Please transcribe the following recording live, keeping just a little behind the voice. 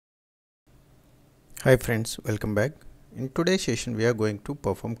Hi friends, welcome back. In today's session we are going to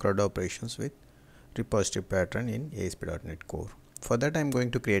perform CRUD operations with repository pattern in Asp.NET Core. For that I am going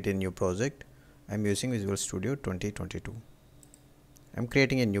to create a new project. I am using Visual Studio 2022. I am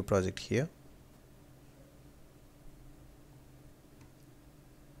creating a new project here.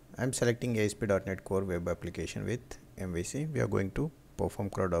 I am selecting Asp.NET Core web application with MVC. We are going to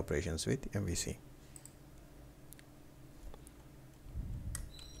perform CRUD operations with MVC.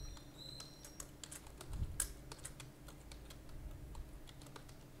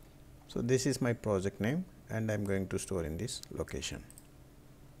 So this is my project name and I am going to store in this location.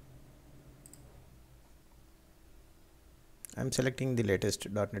 I am selecting the latest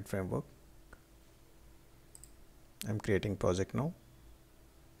 .NET framework. I am creating project now.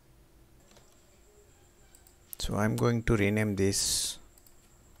 So I am going to rename this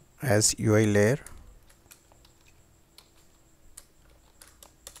as UI layer.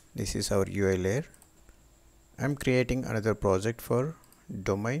 This is our UI layer. I am creating another project for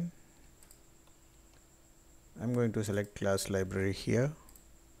domain. I am going to select class library here.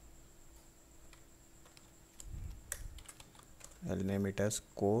 I'll name it as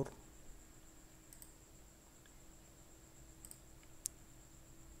core.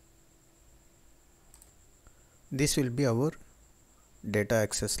 This will be our data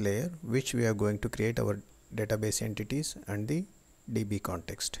access layer, which we are going to create our database entities and the DB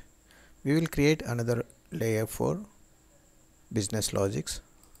context. We will create another layer for business logics.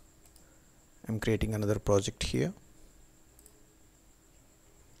 I'm creating another project here.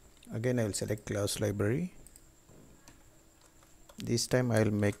 Again I will select class library. This time I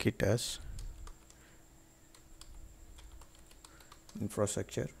will make it as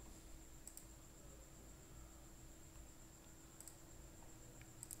infrastructure.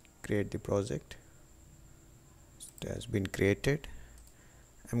 Create the project. It has been created.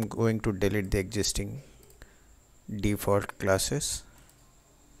 I'm going to delete the existing default classes.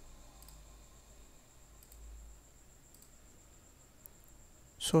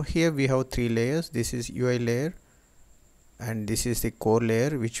 So here we have three layers. This is UI layer and this is the core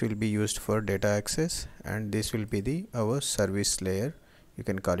layer which will be used for data access, and this will be our service layer. You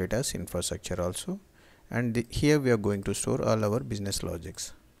can call it as infrastructure also, and here we are going to store all our business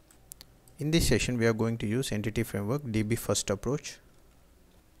logics. In this session we are going to use entity framework DB first approach.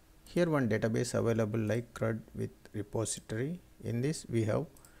 Here one database available like CRUD with repository. In this we have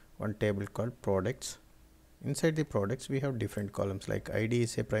one table called products. Inside the products we have different columns, like ID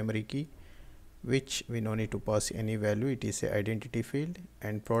is a primary key which we no need to pass any value, it is a identity field,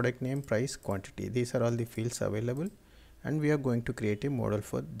 and product name, price, quantity. These are all the fields available, and we are going to create a model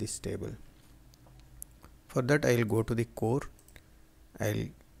for this table. For that I will go to the core. I will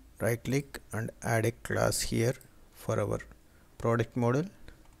right click and add a class here for our product model.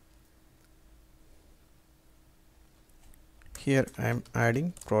 Here I am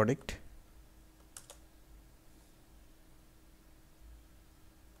adding product.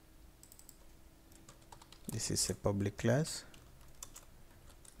 This is a public class,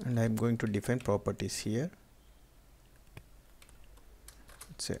 and I am going to define properties here.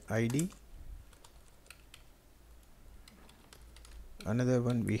 It's a ID. Another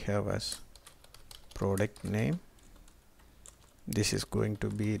one we have as product name. This is going to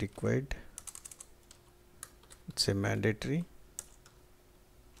be required. It's a mandatory.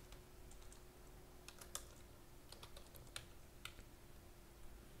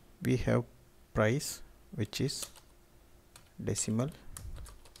 We have price, which is decimal.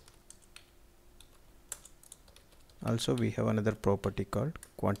 Also we have another property called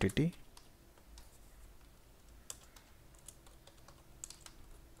quantity.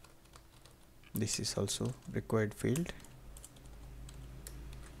 This is also required field.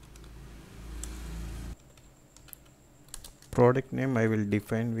 Product name I will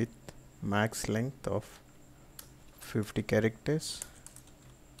define with max length of 50 characters.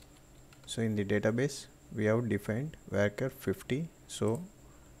 So in the database we have defined varchar 50, so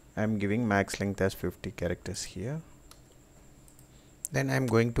I am giving max length as 50 characters here. Then I am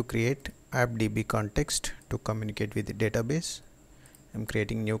going to create app DB context to communicate with the database. I am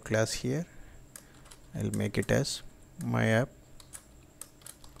creating new class here. I will make it as my app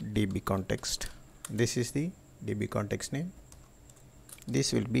DB context. This is the DB context name.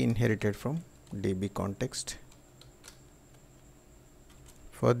 This will be inherited from DB context.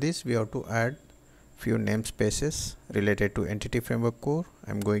 For this we have to add few namespaces related to entity framework core.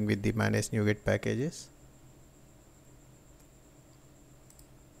 I am going with the manage NuGet packages.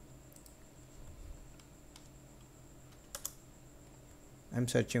 I am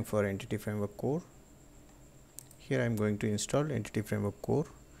searching for entity framework core. Here I am going to install entity framework core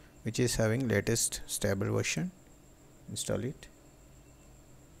which is having latest stable version. Install it.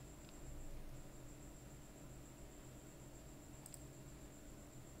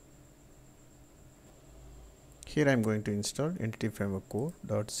 Here I am going to install Entity Framework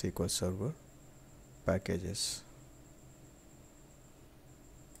Core.SQL Server packages.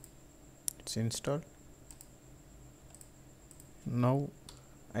 It's installed. Now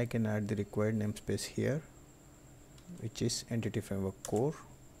I can add the required namespace here, which is Entity Framework Core,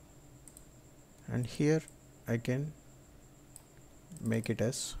 and here I can make it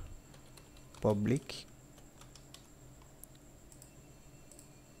as public.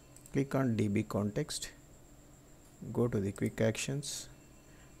 Click on DB context, go to the quick actions,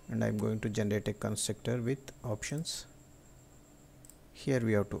 and I'm going to generate a constructor with options. Here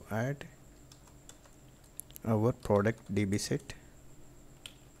we have to add our product DB set.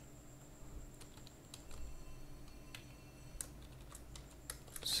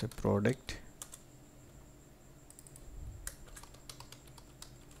 So product.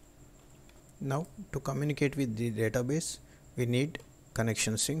 Now to communicate with the database, we need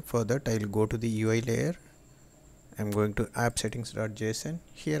connection string. For that I will go to the UI layer. I am going to app settings.json.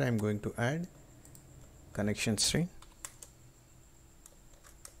 Here I am going to add connection string.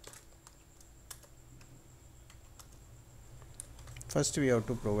 First we have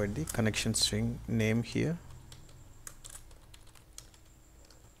to provide the connection string name here.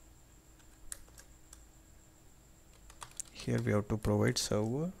 Here we have to provide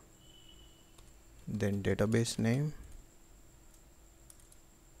server, then database name,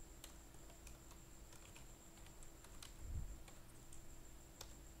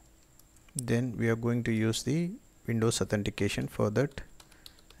 then we are going to use the Windows authentication. For that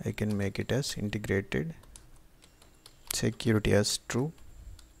I can make it as integrated, security as true.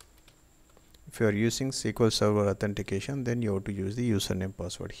 If you are using SQL Server authentication, then you have to use the username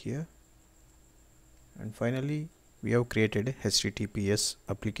password here. And finally we have created a HTTPS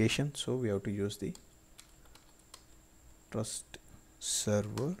application, so we have to use the trust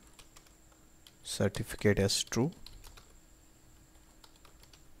server certificate as true.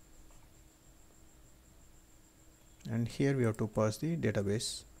 And here we have to pass the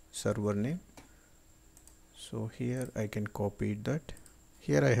database server name. So here I can copy that.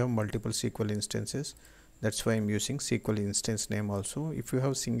 Here I have multiple SQL instances, that's why I'm using SQL instance name also. If you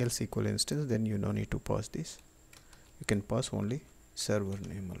have single SQL instance, then you no need to pass this. You can pass only server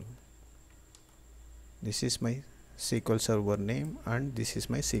name alone. This is my SQL Server name and this is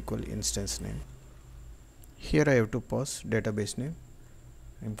my SQL instance name. Here I have to pass database name.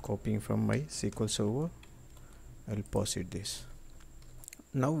 I'm copying from my SQL Server. I'll pass it this.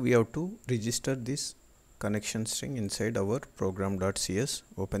 Now we have to register this connection string inside our program.cs.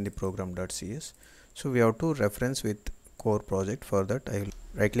 Open the program.cs. So we have to reference with core project. For that I will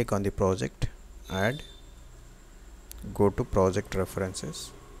right click on the project, add, go to project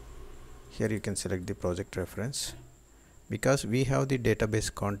references. Here you can select the project reference. Because we have the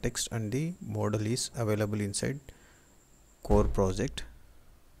database context and the model is available inside core project,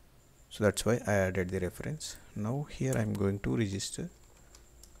 so that's why I added the reference. Now here I am going to register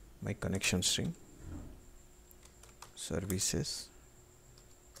my connection string, services,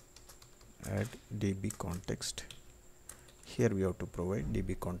 add DB context. Here we have to provide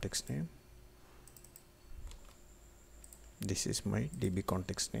DB context name. This is my DB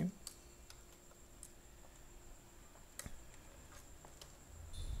context name.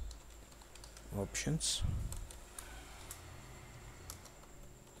 Options.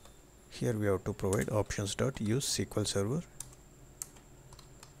 Here we have to provide options.use SQL Server.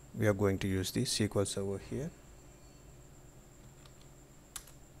 We are going to use the SQL Server here.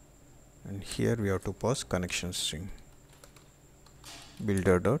 And here we have to pass connection string,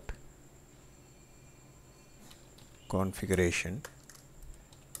 builder.configuration.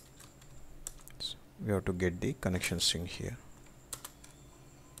 So we have to get the connection string here.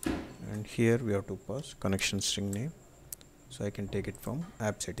 And here we have to pass connection string name, so I can take it from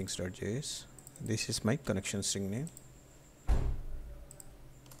app settings.js. This is my connection string name.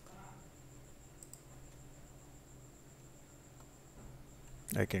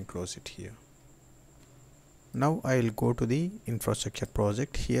 I can close it here. Now I will go to the infrastructure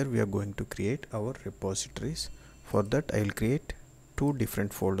project. Here we are going to create our repositories. For that I will create two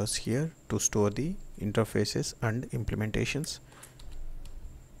different folders here to store the interfaces and implementations.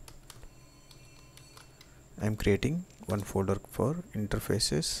 I am creating one folder for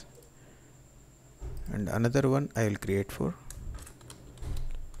interfaces and another one I will create for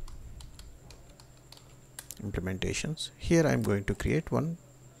implementations. Here I am going to create one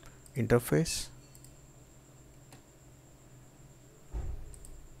interface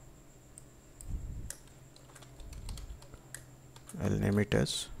I'll name it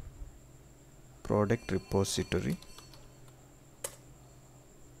as product repository.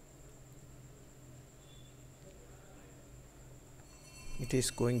 It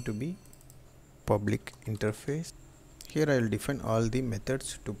is going to be public interface. Here I will define all the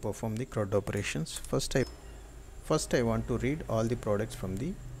methods to perform the CRUD operations. First I want to read all the products from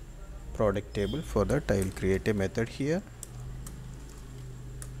the product table. For that I will create a method here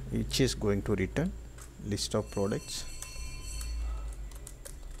which is going to return list of products.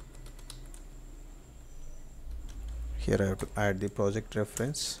 Here I have to add the project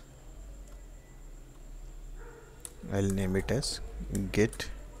reference. I'll name it as get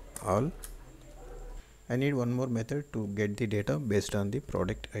all. I need one more method to get the data based on the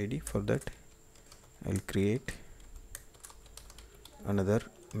product ID. For that I'll create another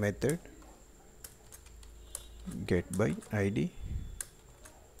method get by ID.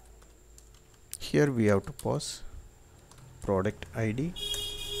 Here we have to pass product ID.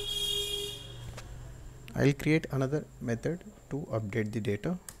 I'll create another method to update the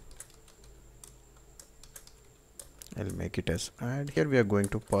data. I'll make it as add. Here we are going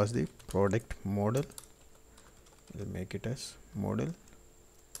to pass the product model. I'll make it as model,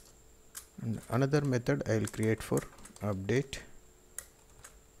 and another method I'll create for update.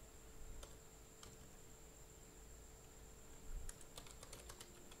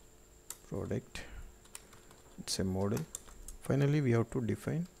 Product, it's a model. Finally we have to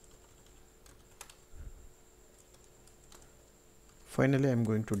define. Finally I'm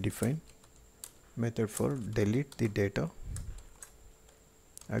going to define method for delete the data.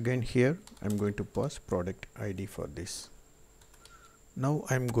 Again here I'm going to pass product ID for this. Now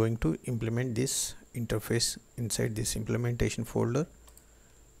I'm going to implement this interface inside this implementation folder.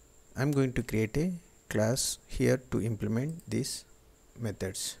 I'm going to create a class here to implement these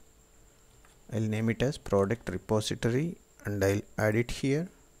methods. I'll name it as product repository and I'll add it here.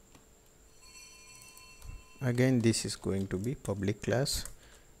 Again this is going to be public class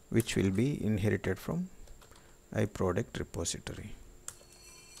which will be inherited from iProduct repository.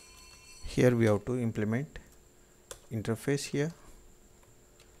 Here we have to implement interface here.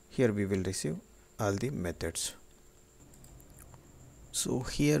 Here we will receive all the methods. So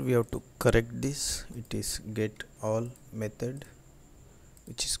here we have to correct this. It is get all method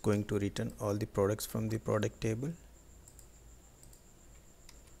which is going to return all the products from the product table.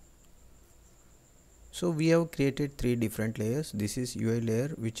 So we have created three different layers. This is UI layer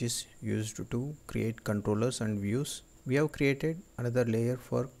which is used to create controllers and views. We have created another layer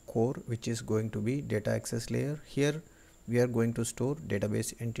for core which is going to be data access layer. Here we are going to store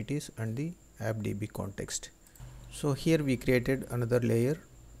database entities and the AppDB context. So here we created another layer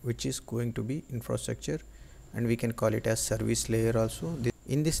which is going to be infrastructure, and we can call it as service layer also.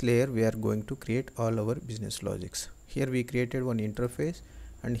 In this layer we are going to create all our business logics. Here we created one interface,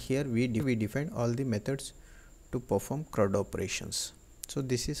 and here we define all the methods to perform CRUD operations. So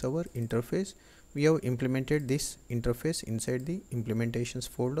this is our interface. We have implemented this interface inside the implementations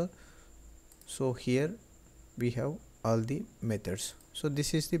folder. So here we have all the methods. So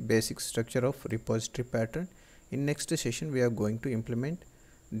this is the basic structure of repository pattern. In next session we are going to implement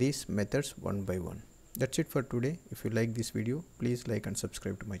these methods one by one. That's it for today. If you like this video, please like and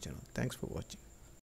subscribe to my channel. Thanks for watching.